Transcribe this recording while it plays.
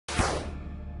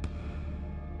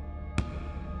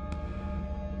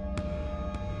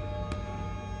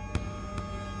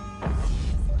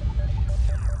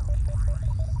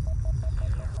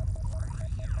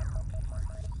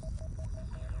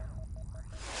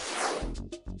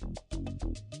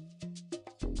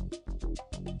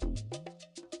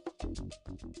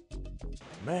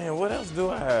Man, what else do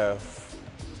I have?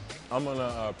 I'm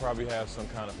gonna probably have some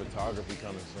kind of photography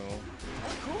coming soon.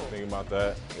 Oh, cool. Thinking about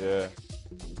that, yeah.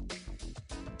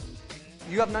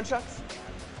 You have nunchucks?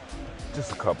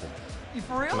 Just a couple. You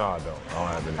for real? No, I don't. I don't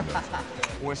have any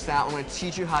nunchucks. I'm going to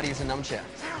teach you how to use a numbchuck.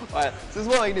 All right, so this is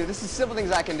what I can do. This is simple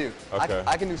things I can do. Okay.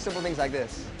 I can do simple things like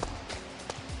this.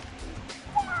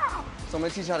 So I'm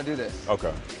going to teach you how to do this.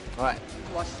 Okay. All right,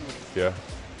 watch this move. Yeah.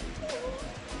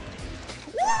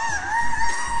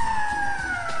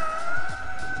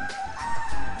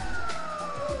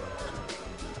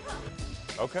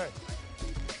 Okay.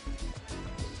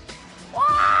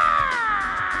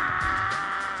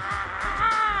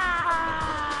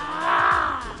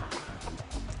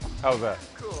 How's that?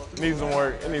 Cool. Needs some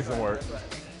work. It needs some work. Right.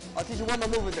 I'll teach you one more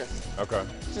move with this. Okay.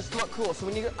 Just look cool. So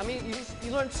when you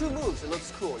learn 2 moves, it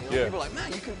looks cool. You know, Yeah. people are like,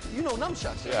 man, you know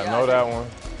nunchucks. Yeah, I know that one.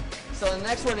 So the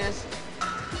next one is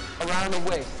around the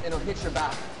waist. It'll hit your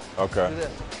back. Okay. Do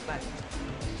this. Nice.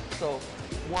 So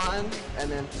 1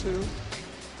 and then 2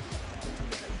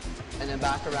 and then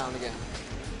back around again.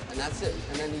 And that's it.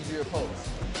 And then you do your pose.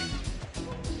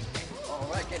 All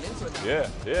right, getting into it now. Yeah,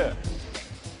 yeah.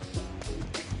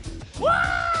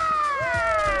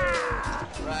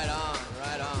 Right on,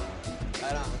 right on,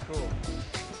 right on. Cool.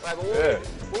 Right, but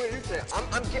what we do today?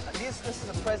 This is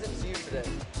a present to you today.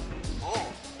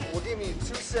 Oh, we'll give you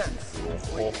 2 sets. So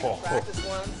you can practice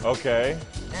ones. Okay.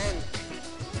 And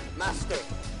master,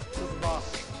 who's boss?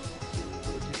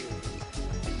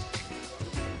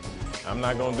 I'm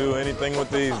not gonna do anything with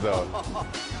these though.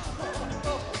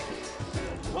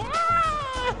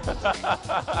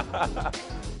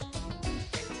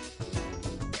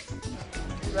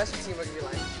 The rest of the team are gonna be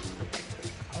like,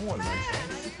 I want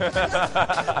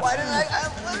nunchucks. why didn't I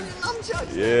learn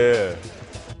nunchucks? Yeah.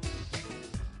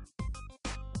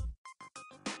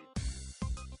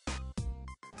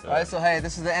 All right, so hey,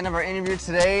 this is the end of our interview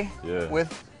today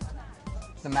with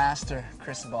the master,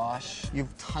 Chris BOSH. You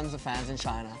have tons of fans in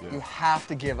China. Yeah. You have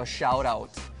to give a shout out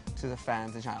to the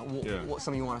fans in China. What's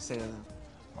something you want to say to them?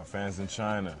 My fans in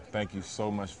China, thank you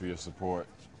so much for your support.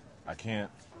 I can't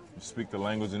speak the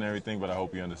language and everything, but I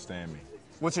hope you understand me.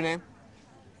 What's your name?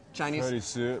 Chinese? Pretty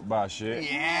sure, BOSH.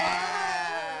 Yeah!